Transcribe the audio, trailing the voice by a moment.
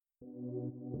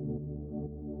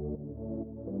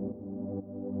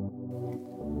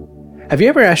Have you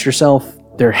ever asked yourself,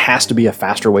 there has to be a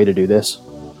faster way to do this?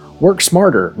 Work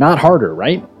smarter, not harder,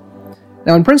 right?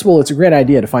 Now, in principle, it's a great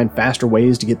idea to find faster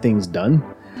ways to get things done,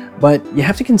 but you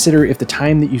have to consider if the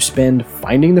time that you spend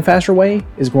finding the faster way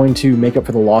is going to make up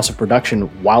for the loss of production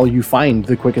while you find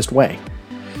the quickest way.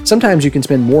 Sometimes you can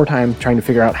spend more time trying to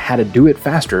figure out how to do it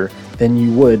faster than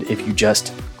you would if you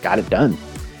just got it done.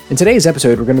 In today's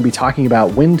episode, we're going to be talking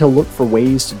about when to look for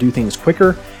ways to do things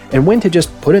quicker and when to just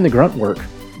put in the grunt work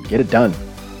and get it done.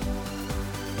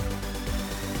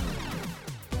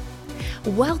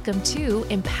 Welcome to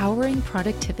Empowering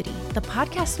Productivity, the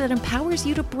podcast that empowers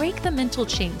you to break the mental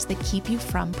chains that keep you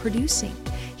from producing.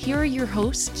 Here are your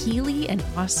hosts, Keely and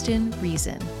Austin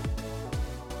Reason.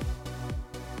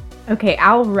 Okay,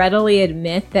 I'll readily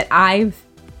admit that I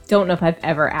don't know if I've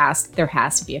ever asked, there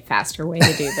has to be a faster way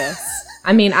to do this.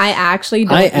 I mean, I actually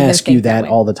don't. I ask you that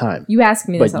all the time. You ask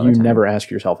me this all the time. But you never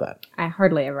ask yourself that. I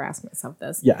hardly ever ask myself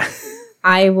this. Yeah.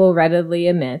 I will readily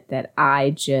admit that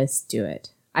I just do it.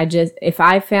 If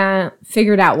I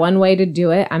figured out one way to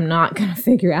do it, I'm not going to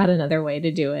figure out another way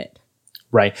to do it.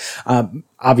 Right.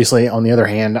 Obviously, on the other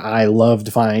hand, I love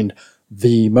to find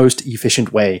the most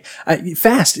efficient way.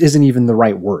 Fast isn't even the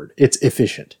right word. It's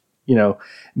efficient. You know,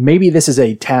 maybe this is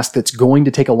a task that's going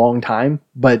to take a long time,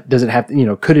 but does it have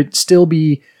to, could it still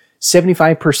be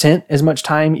 75% as much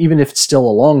time, even if it's still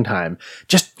a long time?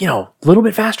 Just, a little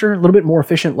bit faster, a little bit more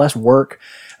efficient, less work.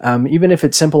 Even if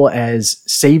it's simple as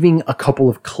saving a couple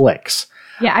of clicks.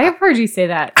 Yeah, I have heard you say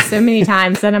that so many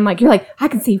times. And I'm like, you're like, I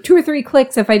can save 2 or 3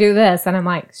 clicks if I do this. And I'm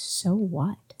like, so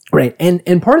what? Right.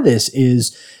 And part of this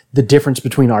is the difference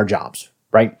between our jobs,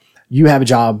 right? You have a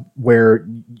job where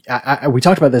we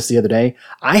talked about this the other day.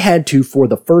 I had to, for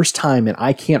the first time, and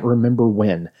I can't remember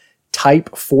when,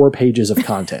 type 4 pages of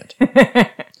content.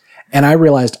 And I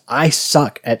realized I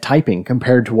suck at typing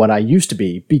compared to what I used to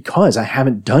be because I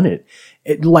haven't done it.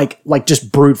 Like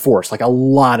just brute force, like a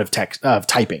lot of text of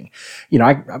typing.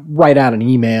 I write out an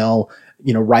email,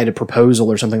 write a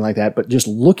proposal or something like that. But just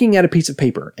looking at a piece of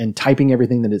paper and typing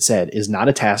everything that it said is not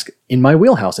a task in my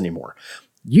wheelhouse anymore.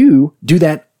 You do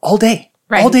that all day,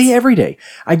 right. All day, every day.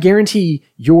 I guarantee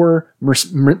your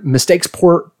mistakes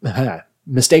per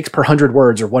 100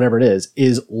 words or whatever it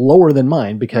is lower than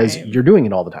mine because You're doing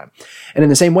it all the time. And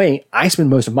in the same way, I spend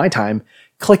most of my time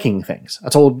clicking things. I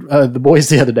told the boys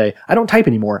the other day, I don't type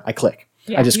anymore. I click.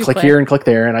 Yeah, I just click here and click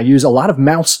there, and I use a lot of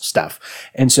mouse stuff.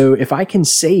 And so if I can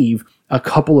save a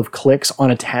couple of clicks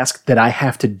on a task that I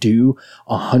have to do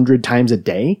 100 times a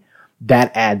day,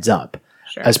 that adds up.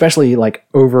 Sure. Especially like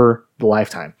over the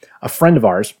lifetime. A friend of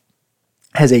ours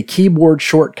has a keyboard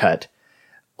shortcut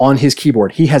on his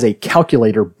keyboard. He has a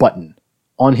calculator button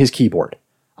on his keyboard.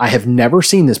 I have never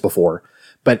seen this before,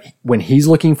 but when he's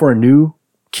looking for a new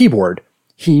keyboard,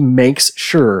 he makes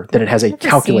sure that it has a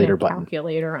calculator button.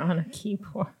 Calculator on a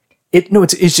keyboard.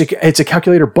 It's a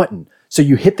calculator button. So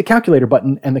you hit the calculator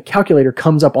button and the calculator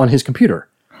comes up on his computer.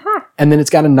 Huh. And then it's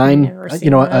got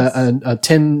a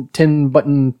 10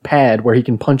 button pad where he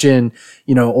can punch in,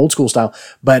 old school style.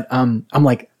 But I'm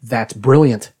like, that's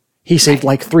brilliant. He saved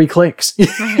like 3 clicks.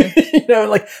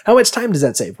 Like how much time does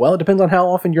that save? Well, it depends on how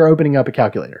often you're opening up a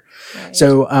calculator. Right.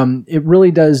 So it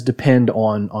really does depend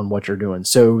on what you're doing.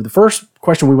 So the first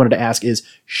question we wanted to ask is,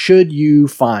 should you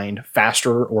find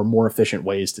faster or more efficient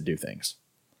ways to do things?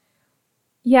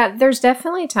 Yeah, there's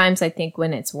definitely times I think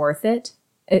when it's worth it.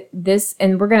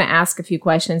 And we're going to ask a few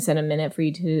questions in a minute for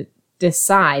you to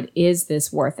decide, is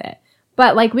this worth it?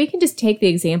 But like we can just take the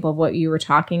example of what you were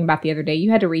talking about the other day.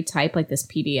 You had to retype like this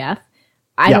PDF.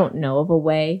 I don't know of a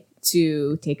way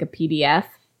to take a PDF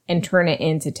and turn it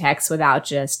into text without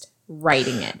just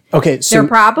writing it. Okay, so there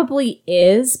probably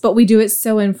is, but we do it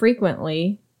so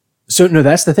infrequently. So no,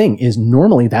 that's the thing, is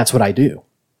normally that's what I do.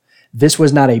 This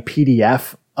was not a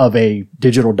PDF of a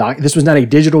digital doc. This was not a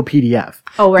digital PDF.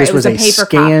 Oh, right. This was a paper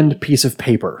scanned copy. Piece of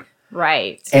paper.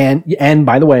 Right. And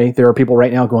by the way, there are people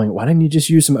right now going, why didn't you just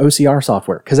use some OCR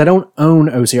software? Because I don't own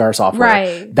OCR software.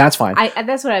 Right. That's fine.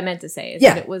 That's what I meant to say. Is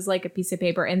that it was like a piece of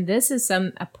paper. And this is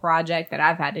a project that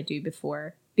I've had to do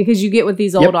before. Because you get with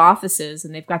these old offices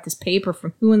and they've got this paper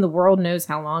from who in the world knows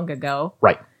how long ago.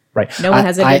 Right. No one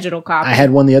has a digital copy. I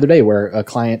had one the other day where a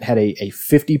client had a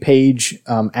 50-page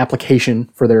application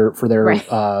for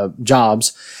their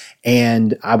jobs.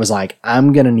 And I was like,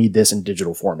 I'm going to need this in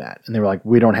digital format. And they were like,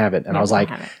 we don't have it. And I was like,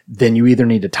 then you either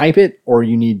need to type it or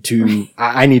you need to,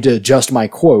 I need to adjust my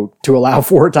quote to allow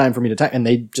for time for me to type. And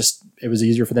it was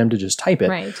easier for them to just type it.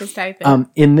 Right. Just type it.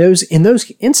 In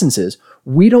those instances,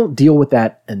 we don't deal with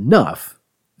that enough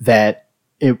that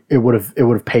it would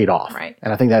have paid off. Right.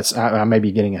 And I think that's, I may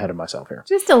be getting ahead of myself here.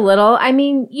 Just a little. I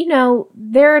mean,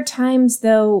 there are times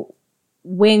though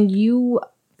when you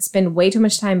spend way too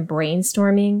much time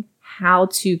brainstorming how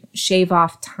to shave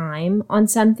off time on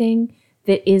something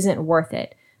that isn't worth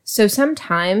it. So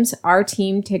sometimes our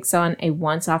team takes on a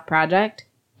once-off project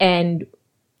and,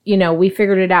 we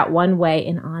figured it out one way.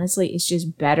 And honestly, it's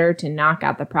just better to knock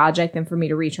out the project than for me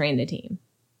to retrain the team,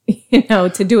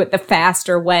 to do it the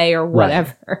faster way or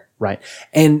whatever. Right.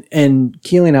 And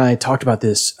Keely and I talked about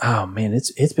this. Oh man,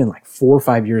 it's been like 4 or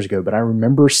 5 years ago, but I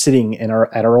remember sitting at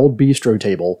our old bistro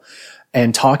table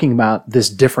and talking about this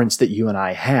difference that you and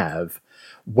I have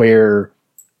where,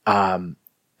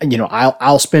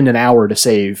 I'll spend an hour to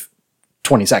save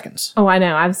 20 seconds. Oh, I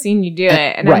know. I've seen you do it.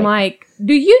 And I'm like,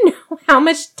 do you know how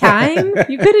much time?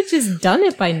 You could have just done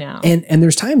it by now. And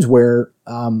there's times where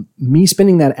me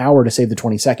spending that hour to save the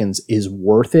 20 seconds is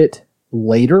worth it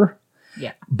later.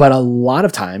 Yeah. But a lot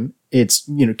of time it's,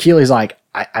 Keely's like,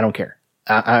 I don't care.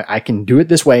 I can do it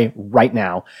this way right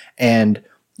now. And,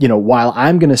 while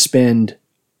I'm going to spend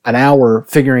an hour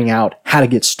figuring out how to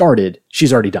get started,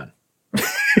 she's already done.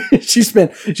 She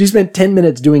spent 10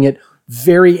 minutes doing it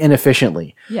very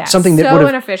inefficiently. Yeah, something that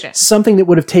inefficient. Something that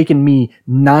would have taken me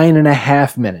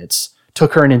 9.5 minutes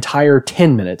took her an entire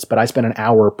 10 minutes, but I spent an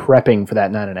hour prepping for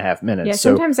that 9.5 minutes. Yeah,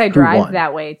 sometimes I drive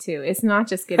that way too. It's not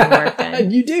just getting work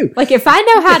done. You do. Like if I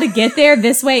know how to get there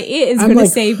this way, it is going to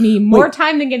save me more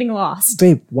time than getting lost.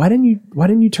 Babe, why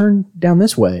didn't you turn down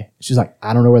this way? She's like,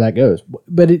 I don't know where that goes.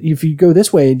 But if you go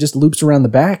this way, it just loops around the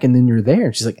back and then you're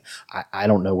there. She's like, I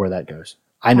don't know where that goes.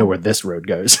 I know where this road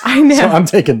goes. I know. So I'm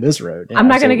taking this road. Yeah, I'm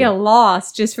not going to get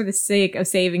lost just for the sake of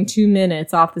saving 2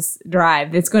 minutes off this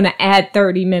drive. That's going to add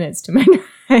 30 minutes to my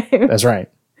drive. That's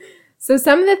right. So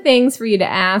some of the things for you to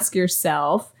ask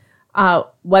yourself,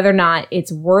 whether or not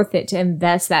it's worth it to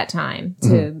invest that time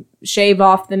to shave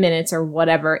off the minutes or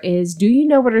whatever is, do you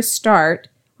know where to start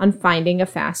on finding a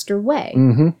faster way?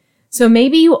 Mm-hmm. So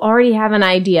maybe you already have an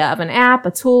idea of an app,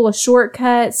 a tool, a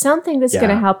shortcut, something that's going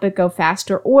to help it go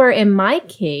faster. Or in my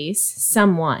case,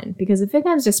 someone. Because if it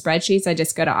comes to spreadsheets, I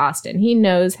just go to Austin. He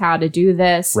knows how to do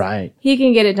this. Right. He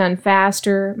can get it done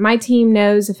faster. My team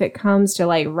knows if it comes to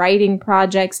like writing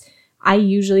projects, I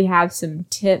usually have some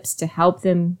tips to help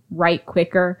them write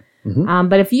quicker. Mm-hmm.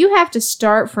 But if you have to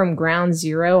start from ground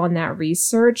zero on that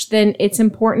research, then it's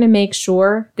important to make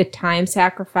sure the time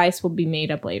sacrifice will be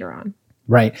made up later on.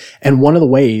 Right. And one of the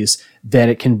ways that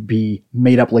it can be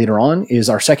made up later on is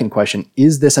our second question.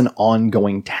 Is this an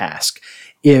ongoing task?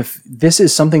 If this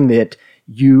is something that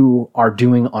you are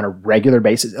doing on a regular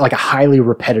basis, like a highly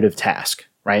repetitive task,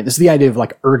 right? This is the idea of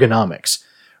like ergonomics,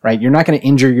 right? You're not going to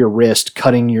injure your wrist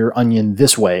cutting your onion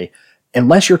this way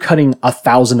unless you're cutting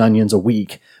 1,000 onions a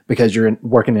week because you're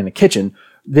working in a kitchen.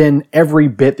 Then every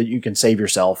bit that you can save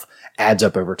yourself adds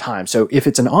up over time. So if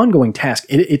it's an ongoing task,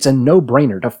 it's a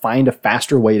no-brainer to find a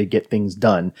faster way to get things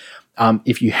done.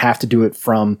 If you have to do it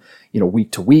from,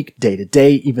 week to week, day to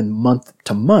day, even month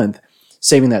to month,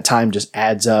 saving that time just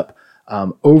adds up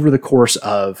over the course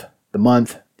of the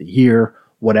month, the year,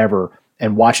 whatever,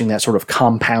 and watching that sort of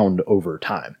compound over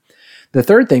time. The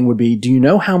third thing would be, do you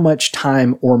know how much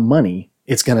time or money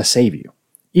it's going to save you?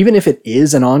 Even if it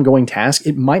is an ongoing task,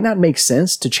 it might not make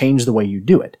sense to change the way you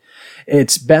do it.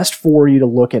 It's best for you to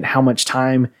look at how much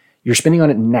time you're spending on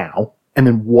it now, and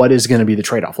then what is going to be the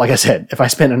trade-off. Like I said, if I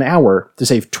spend an hour to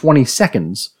save 20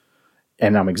 seconds,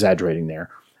 and I'm exaggerating there,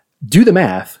 do the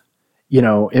math.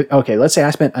 Okay, let's say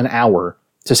I spent an hour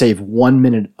to save 1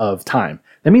 minute of time.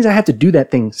 That means I have to do that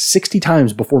thing 60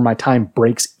 times before my time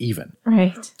breaks even.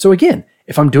 Right. So again,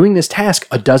 if I'm doing this task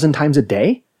a dozen times a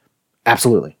day,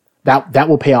 absolutely. That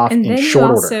will pay off in short order. And then you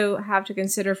also have to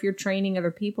consider if you're training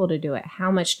other people to do it, how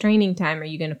much training time are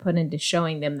you going to put into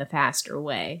showing them the faster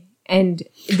way? And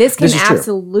this can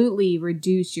absolutely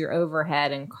reduce your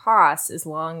overhead and costs as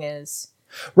long as...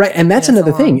 Right, and that's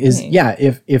another thing is,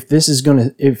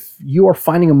 if you are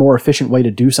finding a more efficient way to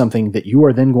do something that you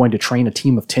are then going to train a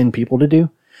team of 10 people to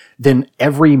do, then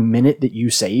every minute that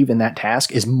you save in that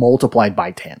task is multiplied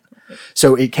by 10.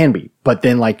 So it can be, but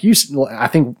then I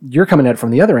think you're coming at it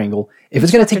from the other angle. If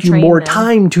it's going to take you more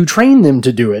time to train them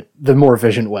to do it the more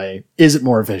efficient way, is it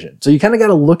more efficient? So you kind of got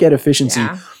to look at efficiency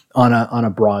on a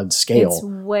broad scale. It's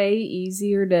way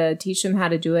easier to teach them how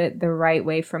to do it the right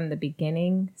way from the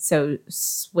beginning. So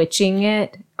switching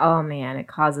it, oh man, it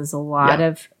causes a lot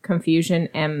of confusion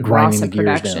and grinding loss of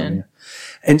production. Down, yeah.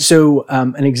 And so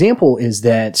an example is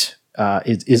that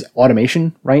is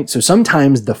automation, right? So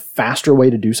sometimes the faster way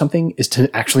to do something is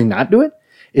to actually not do it,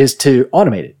 is to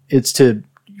automate it. It's to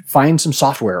find some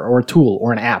software or a tool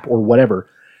or an app or whatever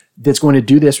that's going to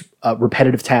do this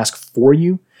repetitive task for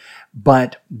you,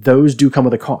 but those do come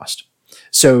with a cost.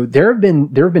 So there have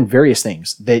been various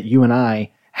things that you and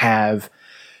I have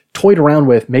toyed around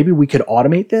with. Maybe we could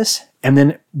automate this, and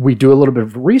then we do a little bit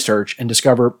of research and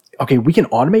discover, okay, we can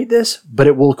automate this, but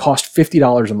it will cost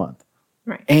 $50 a month.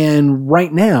 Right. And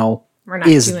right now, We're not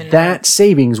is doing that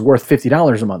savings worth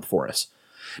 $50 a month for us?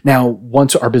 Now,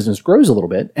 once our business grows a little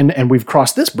bit, and we've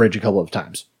crossed this bridge a couple of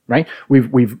times, right?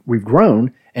 We've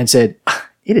grown and said,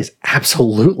 it is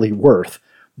absolutely worth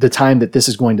the time that this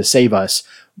is going to save us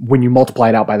when you multiply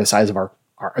it out by the size of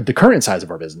the current size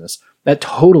of our business. That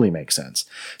totally makes sense.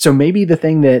 So maybe the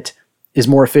thing that is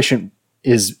more efficient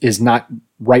is not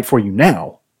right for you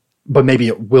now, but maybe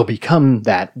it will become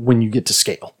that when you get to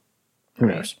scale. Who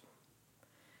knows?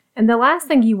 And the last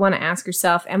thing you want to ask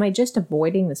yourself, am I just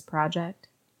avoiding this project?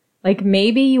 Like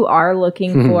maybe you are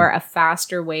looking for a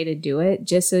faster way to do it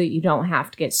just so that you don't have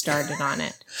to get started on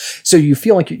it. So you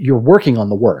feel like you're working on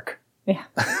the work. Yeah.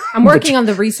 I'm working on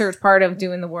the research part of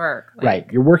doing the work. Like, Right.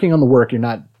 You're working on the work. You're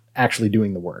not actually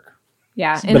doing the work.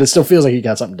 Yeah. But it still feels like you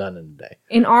got something done in a day.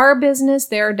 In our business,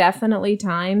 there are definitely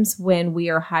times when we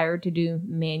are hired to do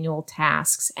manual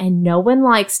tasks and no one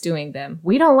likes doing them.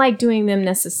 We don't like doing them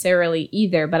necessarily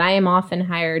either, but I am often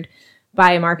hired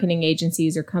by marketing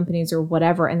agencies or companies or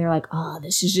whatever, and they're like, oh,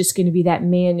 this is just going to be that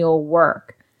manual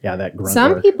work. Yeah, that grunt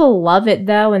Some work. people love it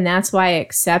though, and that's why I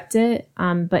accept it,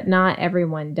 but not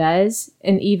everyone does.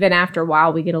 And even after a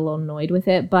while, we get a little annoyed with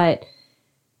it. But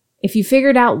if you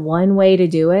figured out one way to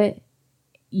do it,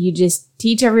 you just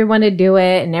teach everyone to do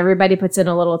it and everybody puts in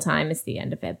a little time. It's the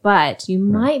end of it. But you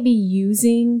might be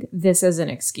using this as an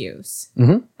excuse.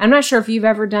 Mm-hmm. I'm not sure if you've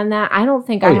ever done that. I don't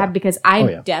think I have because I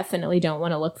Oh, definitely don't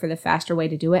want to look for the faster way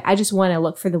to do it. I just want to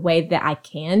look for the way that I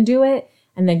can do it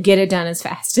and then get it done as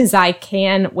fast as I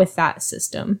can with that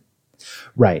system.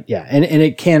 Right. Yeah. And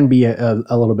it can be a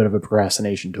little bit of a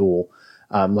procrastination tool.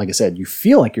 Like I said, you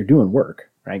feel like you're doing work,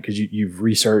 right? Because you've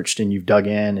researched and you've dug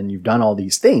in and you've done all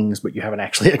these things, but you haven't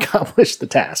actually accomplished the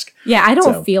task. Yeah, I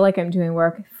don't feel like I'm doing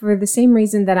work for the same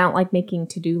reason that I don't like making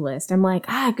to-do lists. I'm like,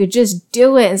 I could just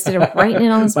do it instead of writing it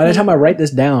on this By the paper. time I write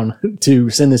this down to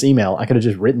send this email, I could have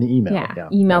just written the email. Yeah,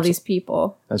 email these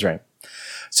people. That's right.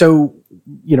 So,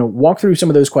 walk through some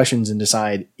of those questions and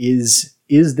decide, is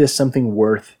this something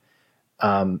worth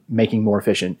making more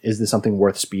efficient? Is this something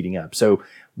worth speeding up? So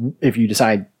if you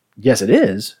decide, yes, it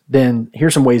is, then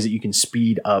here's some ways that you can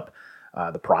speed up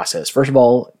the process. First of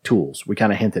all, tools. We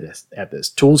kind of hinted at this.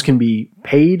 Tools can be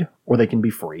paid or they can be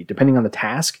free, depending on the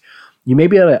task. You may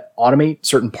be able to automate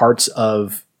certain parts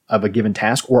of a given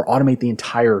task or automate the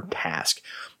entire task.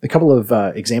 A couple of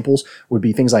examples would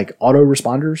be things like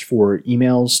autoresponders for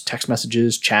emails, text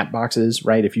messages, chat boxes,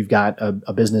 right? If you've got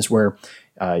a business where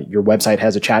your website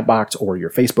has a chat box or your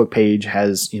Facebook page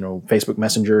has, Facebook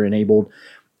Messenger enabled,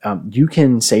 you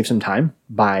can save some time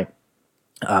by,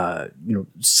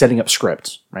 setting up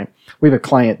scripts, right? We have a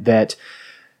client that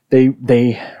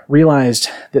they realized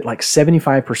that like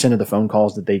 75% of the phone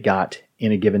calls that they got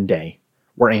in a given day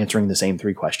were answering the same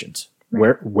three questions.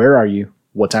 Right. Where are you?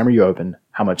 What time are you open?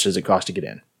 How much does it cost to get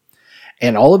in?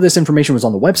 And all of this information was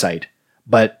on the website,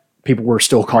 but people were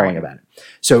still calling about it.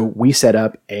 So we set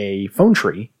up a phone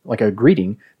tree, like a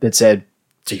greeting that said,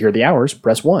 to hear the hours,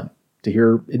 press 1. To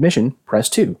hear admission, press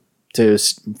 2. To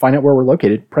find out where we're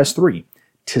located, press 3.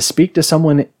 To speak to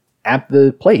someone at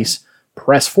the place,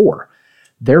 press 4.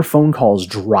 Their phone calls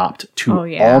dropped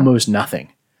to almost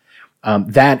nothing.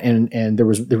 That and there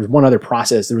was one other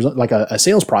process. There was like a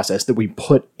sales process that we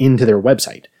put into their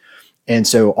website. And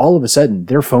so all of a sudden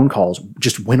their phone calls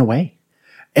just went away.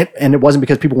 And it wasn't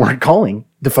because people weren't calling.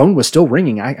 The phone was still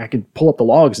ringing. I could pull up the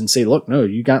logs and say, look, no,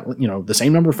 you got, the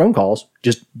same number of phone calls.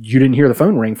 Just you didn't hear the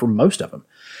phone ring for most of them.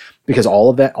 Because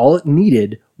all it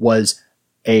needed was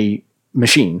a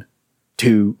machine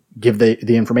to give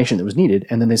the information that was needed.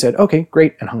 And then they said, okay,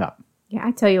 great, and hung up. Yeah,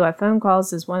 I tell you what, phone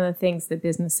calls is one of the things that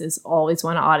businesses always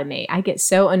want to automate. I get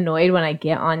so annoyed when I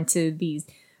get onto these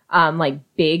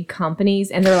big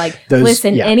companies and they're like,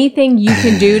 listen, anything you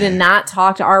can do to not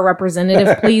talk to our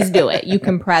representative, please do it. You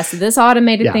can press this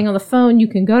automated thing on the phone. You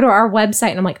can go to our website.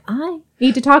 And I'm like, I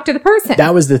need to talk to the person.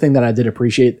 That was the thing that I did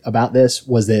appreciate about this,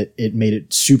 was that it made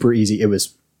it super easy. It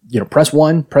was, press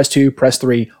 1, press 2, press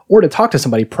 3, or to talk to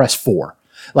somebody, press 4.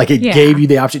 Like it gave you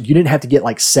the option. You didn't have to get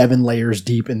like 7 layers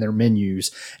deep in their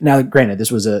menus. Now, granted, this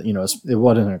was it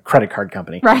wasn't a credit card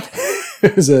company. Right.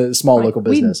 It was a small local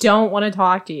business. We don't want to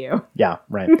talk to you. Yeah,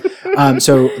 right.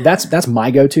 So that's my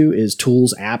go-to is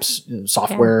tools, apps,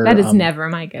 software. Yeah, that is never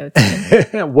my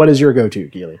go-to. What is your go-to,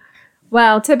 Keely?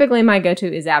 Well, typically my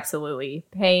go-to is absolutely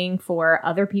paying for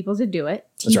other people to do it,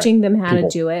 teaching them how to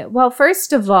do it. Well,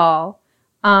 first of all,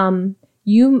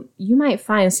 you might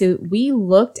find, so we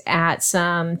looked at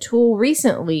some tool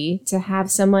recently to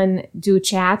have someone do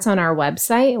chats on our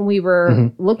website, and we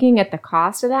were looking at the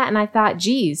cost of that, and I thought,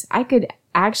 geez, I could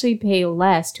actually pay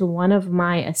less to one of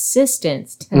my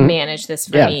assistants to manage this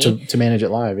for me. To manage it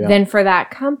live, than for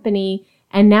that company.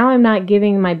 And now I'm not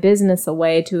giving my business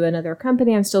away to another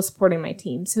company. I'm still supporting my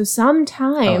team. So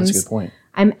sometimes that's a good point.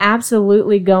 I'm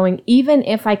absolutely going, even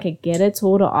if I could get a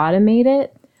tool to automate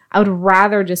it, I would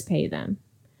rather just pay them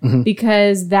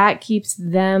because that keeps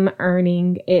them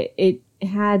earning. It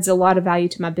adds a lot of value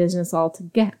to my business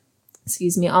altogether.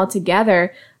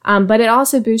 But it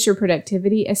also boosts your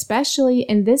productivity, especially,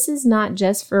 and this is not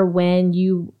just for when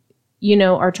you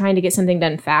are trying to get something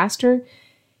done faster.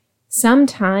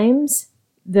 Sometimes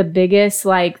the biggest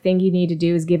thing you need to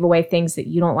do is give away things that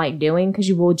you don't like doing because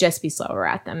you will just be slower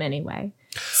at them anyway.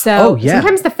 So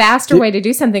sometimes the faster way to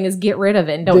do something is get rid of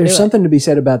it and don't do it. There's something to be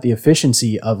said about the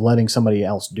efficiency of letting somebody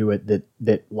else do it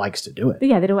that likes to do it. But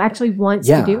that actually wants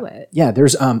to do it. Yeah,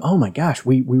 there's oh my gosh,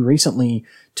 we recently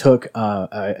took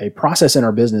a process in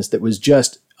our business that was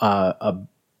just a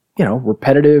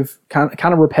repetitive kind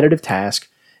of repetitive task,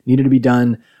 needed to be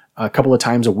done a couple of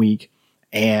times a week,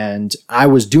 and I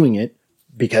was doing it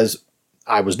because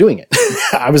I was doing it.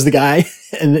 I was the guy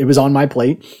and it was on my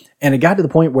plate. And it got to the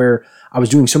point where I was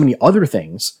doing so many other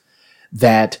things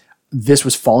that this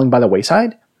was falling by the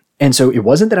wayside. And so it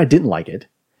wasn't that I didn't like it.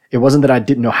 It wasn't that I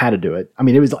didn't know how to do it. I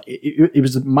mean, it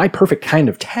was my perfect kind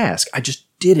of task. I just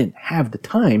didn't have the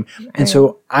time. Right. And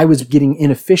so I was getting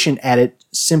inefficient at it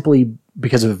simply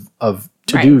because of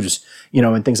to-dos,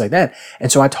 and things like that.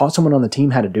 And so I taught someone on the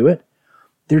team how to do it.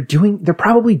 They're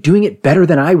probably doing it better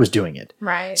than I was doing it.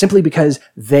 Right. Simply because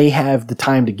they have the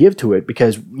time to give to it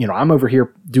because, I'm over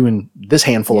here doing this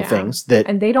handful of things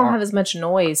and they don't have as much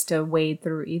noise to wade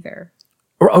through either.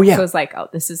 So it's like,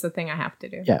 this is the thing I have to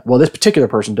do. Yeah. Well, this particular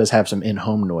person does have some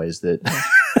in-home noise that,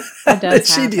 that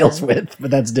she deals with,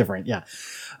 but that's different. Yeah.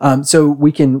 So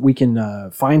we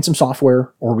can find some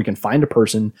software or we can find a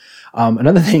person.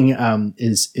 Another thing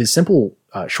is simple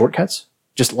shortcuts.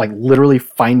 Just literally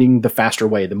finding the faster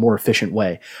way, the more efficient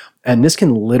way. And this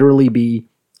can literally be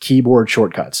keyboard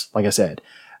shortcuts. Like I said,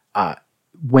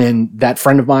 when that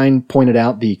friend of mine pointed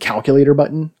out the calculator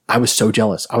button, I was so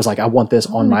jealous. I was like, I want this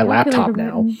on my laptop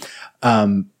now.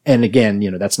 And again,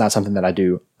 that's not something that I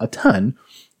do a ton,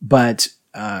 but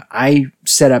I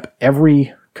set up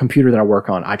every computer that I work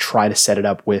on. I try to set it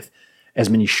up with as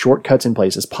many shortcuts in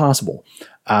place as possible.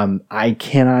 I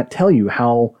cannot tell you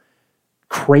how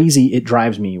crazy it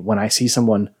drives me when I see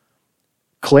someone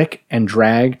click and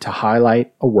drag to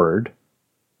highlight a word,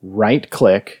 right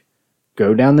click,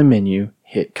 go down the menu,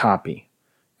 hit copy,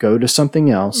 go to something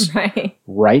else,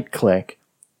 right click,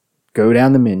 go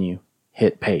down the menu,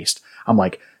 hit paste. I'm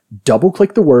like, double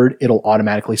click the word, it'll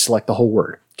automatically select the whole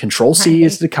word. Control C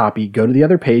is to copy, go to the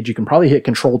other page. You can probably hit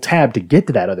Control Tab to get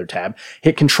to that other tab,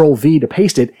 hit Control V to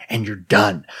paste it, and you're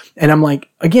done. And I'm like,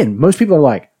 again, most people are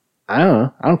like, I don't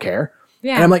know, I don't care.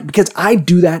 Yeah. And I'm like, because I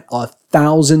do that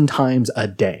 1,000 times a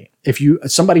day. If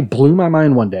somebody blew my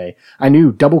mind one day, I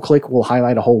knew double click will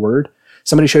highlight a whole word.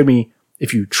 Somebody showed me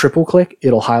if you triple click,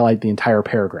 it'll highlight the entire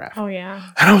paragraph. Oh yeah.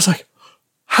 And I was like,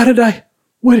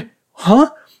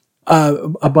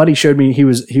 a buddy showed me he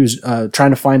was trying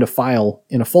to find a file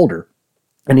in a folder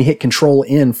and he hit Control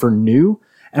N for new.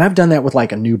 And I've done that with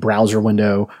a new browser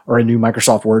window or a new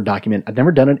Microsoft Word document. I've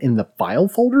never done it in the file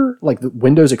folder, like the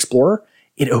Windows Explorer.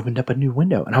 It opened up a new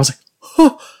window. And I was like,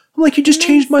 I'm like, you just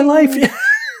changed my life.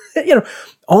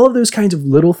 All of those kinds of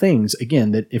little things,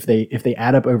 again, that if they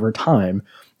add up over time,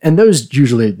 and those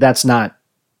usually, that's not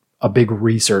a big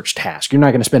research task. You're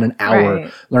not going to spend an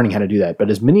hour learning how to do that. But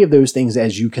as many of those things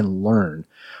as you can learn,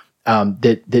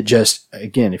 that just,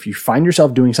 again, if you find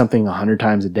yourself doing something 100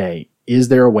 times a day, is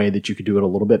there a way that you could do it a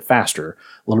little bit faster,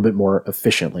 a little bit more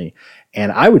efficiently?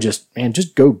 And I would just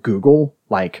go Google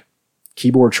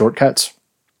keyboard shortcuts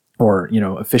or,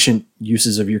 efficient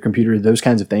uses of your computer, those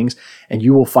kinds of things. And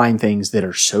you will find things that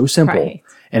are so simple. Right.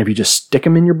 And if you just stick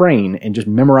them in your brain and just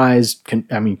memorize,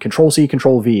 Control C,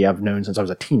 Control V, I've known since I was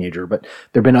a teenager, but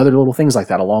there've been other little things like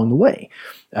that along the way,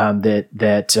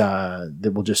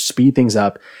 that will just speed things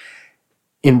up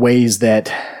in ways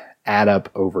that add up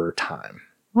over time.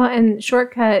 Well, and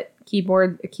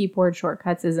keyboard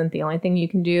shortcuts isn't the only thing you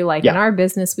can do. In our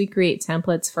business, we create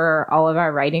templates for all of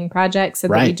our writing projects so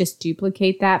that we just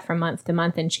duplicate that from month to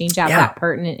month and change out that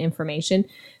pertinent information.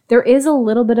 There is a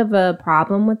little bit of a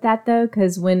problem with that, though,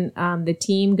 because when the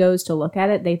team goes to look at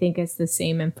it, they think it's the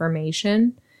same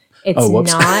information. It's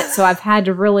not. So I've had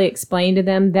to really explain to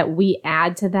them that we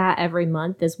add to that every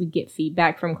month as we get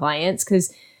feedback from clients,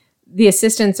 because the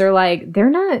assistants are like, they're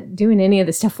not doing any of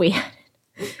the stuff we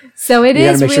added. So it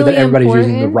is really important. You got to make sure that everybody's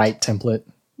using the right template.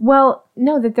 Well,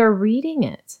 no, that they're reading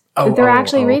it. That they're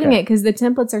actually reading it, because the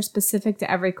templates are specific to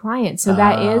every client. So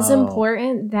that is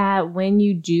important, that when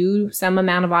you do some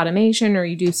amount of automation or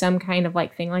you do some kind of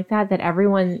like thing like that, that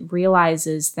everyone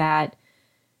realizes that,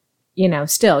 you know,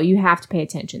 still you have to pay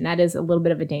attention. That is a little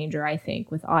bit of a danger, I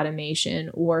think, with automation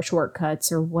or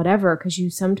shortcuts or whatever, because you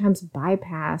sometimes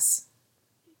bypass,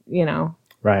 you know,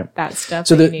 that stuff.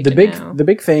 So the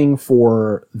big thing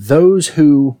for those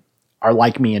who are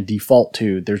like me and default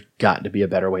to, there's got to be a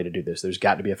better way to do this. There's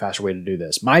got to be a faster way to do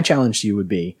this. My challenge to you would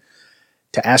be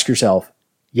to ask yourself,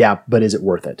 yeah, but is it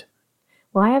worth it?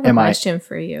 Well, I have a question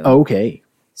for you. Okay.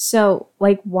 So,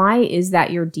 like, why is that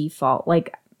your default?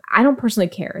 Like, I don't personally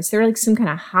care. Is there like some kind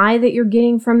of high that you're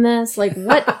getting from this? Like,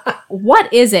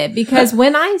 what is it? Because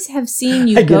when I have seen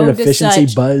you go to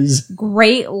such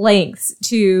great lengths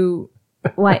to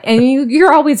what, and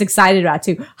you're always excited about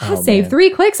it too. I saved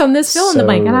 3 clicks on this fill in the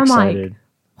blank, and I'm excited.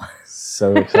 Like,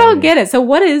 so excited. I don't get it. So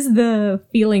what is the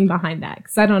feeling behind that?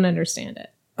 Because I don't understand it.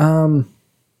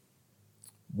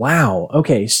 Wow.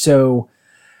 Okay. So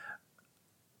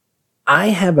I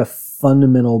have a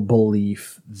fundamental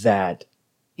belief that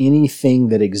anything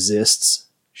that exists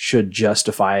should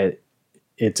justify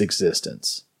its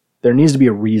existence. There needs to be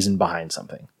a reason behind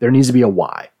something. There needs to be a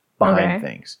why behind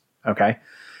things. Okay.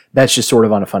 That's just sort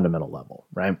of on a fundamental level,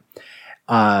 right?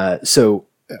 So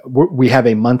we have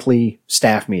a monthly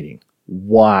staff meeting.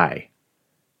 Why?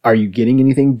 Are you getting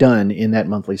anything done in that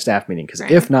monthly staff meeting? Because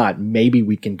if not, maybe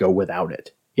we can go without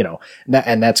it. You know,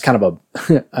 and that's kind of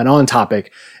an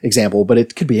on-topic example, but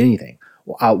it could be anything.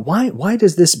 Why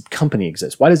does this company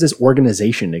exist? Why does this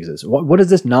organization exist? What is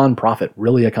this nonprofit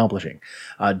really accomplishing?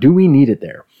 Do we need it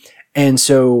there? And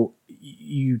so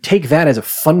you take that as a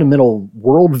fundamental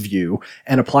worldview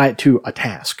and apply it to a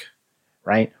task,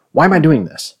 right? Why am I doing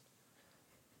this?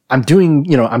 I'm doing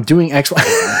X,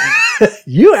 Y.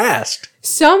 You asked.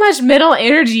 So much mental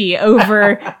energy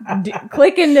over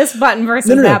clicking this button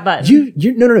versus that button.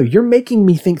 No. You're making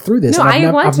me think through this. No,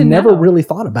 I've never really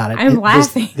thought about it. I'm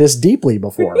laughing this deeply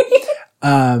before.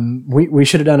 We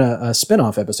should have done a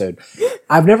spinoff episode.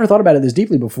 I've never thought about it this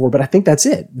deeply before, but I think that's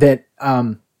it. That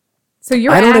so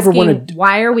you're asking,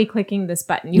 why are we clicking this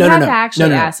button? You have to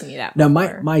actually ask me that. No,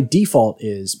 my default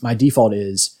is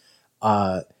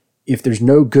if there's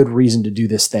no good reason to do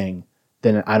this thing,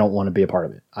 then I don't want to be a part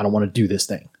of it. I don't want to do this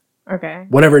thing. Okay.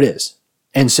 Whatever it is.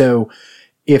 And so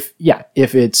if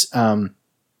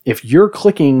you're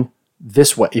clicking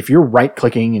this way, if you're right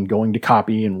clicking and going to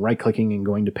copy and right clicking and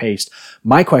going to paste,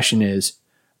 my question is,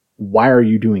 why are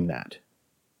you doing that?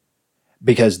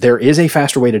 Because there is a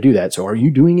faster way to do that. So are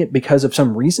you doing it because of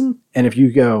some reason? And if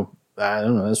you go, I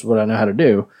don't know, that's what I know how to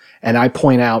do, and I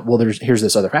point out, well, here's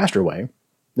this other faster way,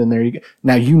 then there you go.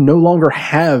 Now you no longer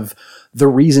have the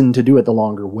reason to do it the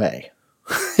longer way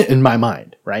in my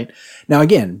mind, right? Now,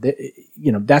 again,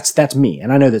 that's me.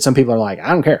 And I know that some people are like, I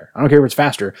don't care. I don't care if it's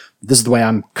faster. This is the way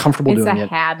I'm comfortable doing it.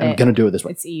 Habit. I'm going to do it this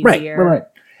way. It's easier. Right.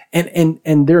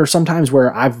 And there are some times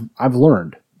where I've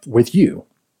learned with you,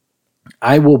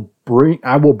 I will bring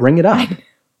it up.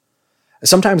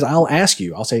 Sometimes I'll ask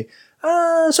you, I'll say,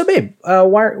 so babe,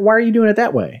 why are you doing it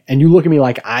that way? And you look at me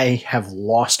like I have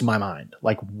lost my mind.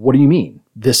 Like, what do you mean?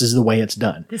 This is the way it's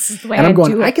done. This is the way and I'm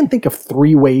going, I can think of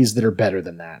 3 ways that are better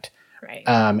than that. Right.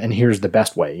 And here's the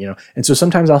best way, And so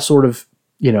sometimes I'll sort of,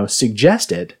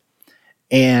 suggest it.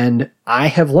 And I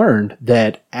have learned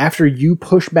that after you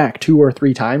push back 2 or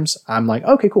 3 times, I'm like,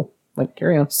 okay, cool. Like,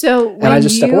 carry on. So when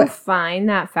you find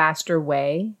that faster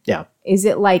way, is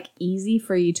it like easy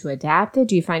for you to adapt it?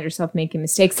 Do you find yourself making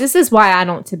mistakes? This is why I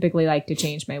don't typically like to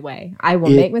change my way. I will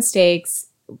make mistakes.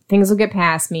 Things will get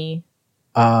past me.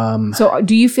 So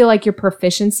do you feel like your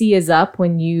proficiency is up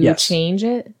when you change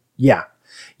it? Yeah.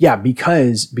 Yeah.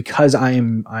 Because I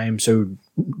am so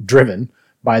driven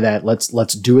by that.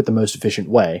 Let's do it the most efficient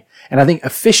way. And I think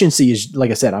efficiency is,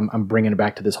 like I said, I'm bringing it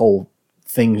back to this whole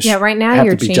things. Yeah. Right now have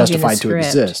you're to be changing justified the script. To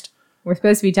exist. We're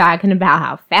supposed to be talking about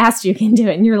how fast you can do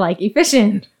it. And you're like,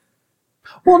 efficient.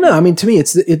 Well, no, I mean, to me,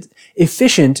 it's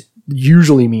efficient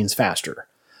usually means faster.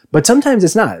 But sometimes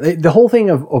it's not. The whole thing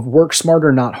of work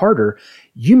smarter, not harder,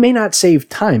 you may not save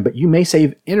time, but you may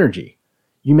save energy.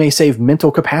 You may save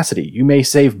mental capacity. You may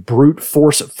save brute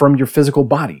force from your physical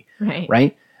body.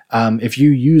 Right? If you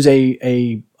use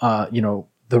the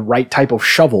right type of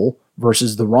shovel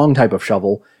versus the wrong type of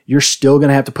shovel, you're still going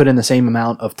to have to put in the same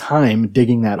amount of time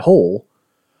digging that hole,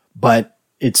 but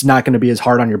it's not going to be as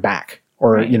hard on your back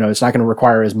or, Right. it's not going to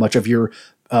require as much of your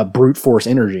brute force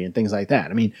energy and things like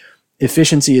that. I mean,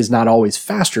 efficiency is not always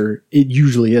faster. It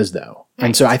usually is though. Right.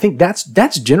 And so I think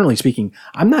that's generally speaking,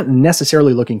 I'm not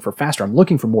necessarily looking for faster. I'm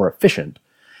looking for more efficient.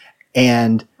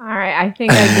 And All right, I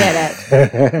think I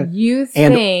get it. You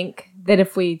think that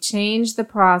if we change the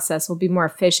process, we'll be more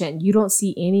efficient. You don't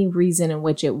see any reason in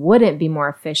which it wouldn't be more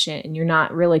efficient, and you're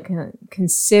not really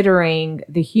considering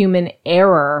the human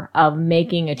error of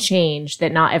making a change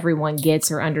that not everyone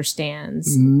gets or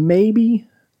understands. maybe,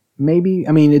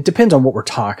 I mean, it depends on what we're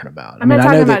talking about. I'm not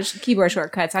talking about keyboard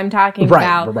shortcuts. I'm talking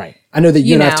about right. I know that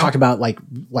you and I've know. talked about like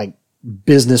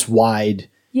business wide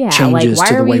like changes why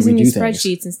to are the we way using we do these things.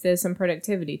 spreadsheets instead of some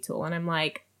productivity tool? And I'm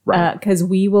like, Right. because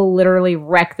we will literally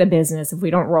wreck the business if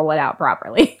we don't roll it out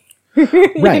properly.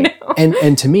 Right.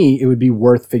 And to me, it would be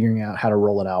worth figuring out how to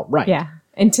roll it out right. Yeah.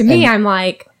 And to me, I'm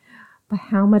like, but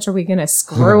how much are we going to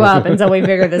screw up until we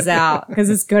figure this out? Because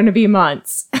it's going to be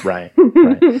months. Right.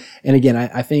 And again,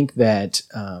 I think that,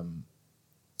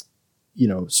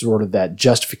 sort of that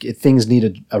things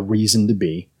need a reason to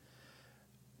be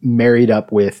married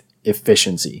up with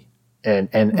efficiency and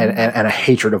a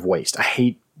hatred of waste. I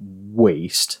hate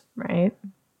waste, Right.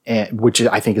 and which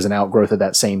I think is an outgrowth of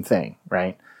that same thing,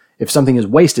 right? If something is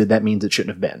wasted, that means it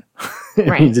shouldn't have been. It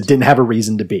Right. means it didn't have a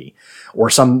reason to be, or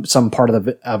some part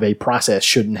of a process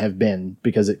shouldn't have been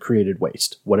because it created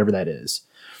waste, whatever that is.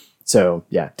 So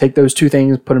yeah, take those two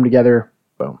things, put them together,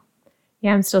 boom.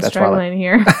 Yeah, I'm still That's why I struggling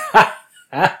here.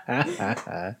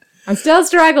 I'm still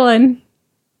struggling.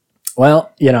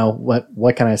 Well,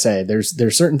 what can I say? There's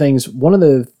certain things. One of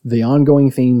the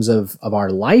ongoing themes of our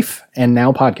life and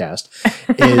now podcast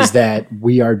is that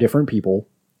we are different people,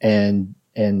 and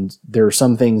there are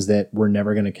some things that we're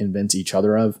never going to convince each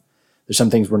other of. There's some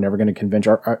things we're never going to convince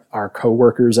our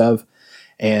coworkers of,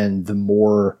 and the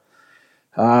more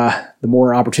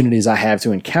opportunities I have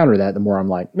to encounter that, the more I'm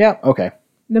like, yeah, okay.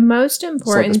 The most let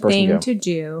important this person thing go. to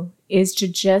do is to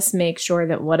just make sure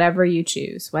that whatever you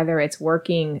choose, whether it's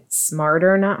working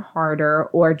smarter, not harder,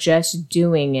 or just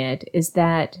doing it, is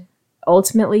that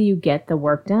ultimately you get the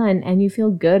work done and you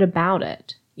feel good about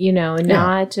it.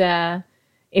 Not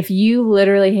if you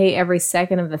literally hate every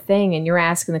second of the thing and you're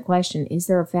asking the question, is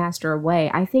there a faster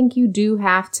way? I think you do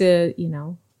have to,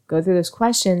 go through those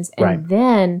questions, and Right.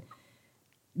 then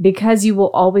because you will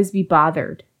always be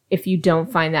bothered if you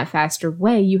don't find that faster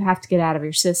way, you have to get out of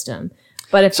your system.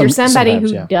 But if you're somebody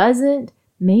sometimes, who yeah. doesn't,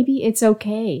 maybe it's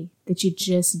okay that you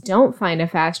just don't find a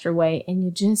faster way and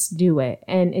you just do it.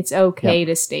 And it's okay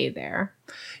to stay there.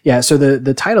 Yeah, so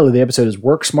the title of the episode is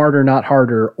Work Smarter, Not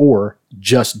Harder, or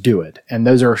Just Do It. And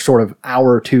those are sort of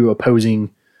our two contrasting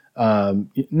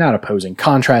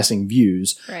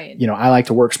views. Right. I like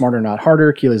to work smarter, not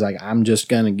harder. Keely's like, I'm just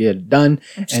going to get it done.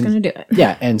 I'm just going to do it.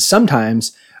 Yeah, and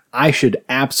sometimes I should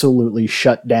absolutely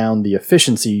shut down the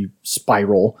efficiency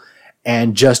spiral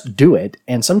and just do it.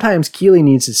 And sometimes Keely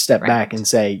needs to step back and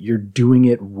say, you're doing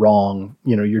it wrong.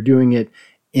 You're doing it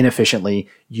inefficiently.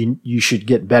 You should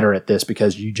get better at this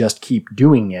because you just keep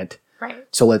doing it. Right.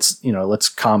 So let's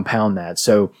compound that.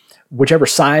 So whichever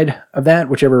side of that,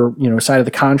 whichever, side of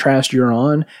the contrast you're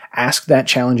on, ask that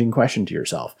challenging question to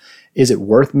yourself. Is it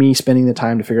worth me spending the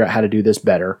time to figure out how to do this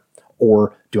better?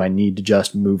 Or do I need to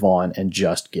just move on and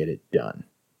just get it done?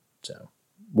 So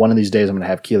one of these days I'm going to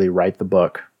have Keely write the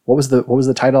book. What was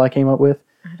the title I came up with?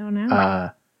 I don't know.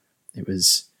 It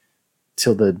was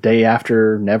Till the Day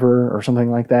After Never or something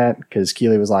like that. Because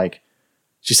Keely was like,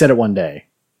 she said it one day,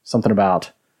 something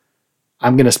about,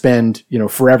 I'm going to spend,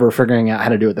 forever figuring out how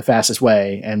to do it the fastest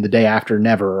way. And the day after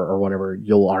never or whatever,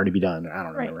 you'll already be done. I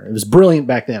don't remember. It was brilliant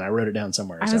back then. I wrote it down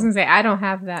somewhere. I was going to say, I don't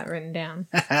have that written down.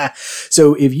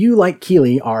 So if you, like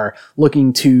Keely, are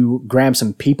looking to grab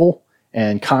some people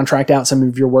and contract out some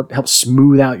of your work to help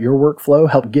smooth out your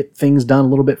workflow, help get things done a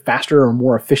little bit faster or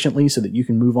more efficiently so that you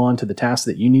can move on to the tasks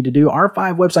that you need to do,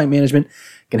 R5 Website Management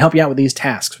can help you out with these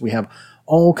tasks. We have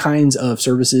all kinds of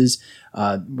services.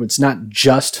 It's not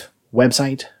just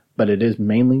website, but it is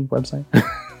mainly website.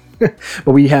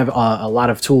 But we have a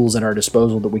lot of tools at our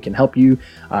disposal that we can help you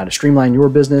to streamline your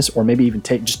business, or maybe even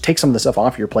take some of the stuff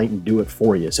off your plate and do it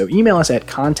for you. So email us at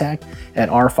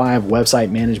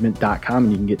contact@r5websitemanagement.com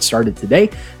and you can get started today.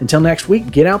 Until next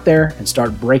week, get out there and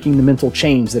start breaking the mental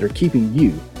chains that are keeping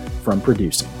you from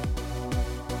producing.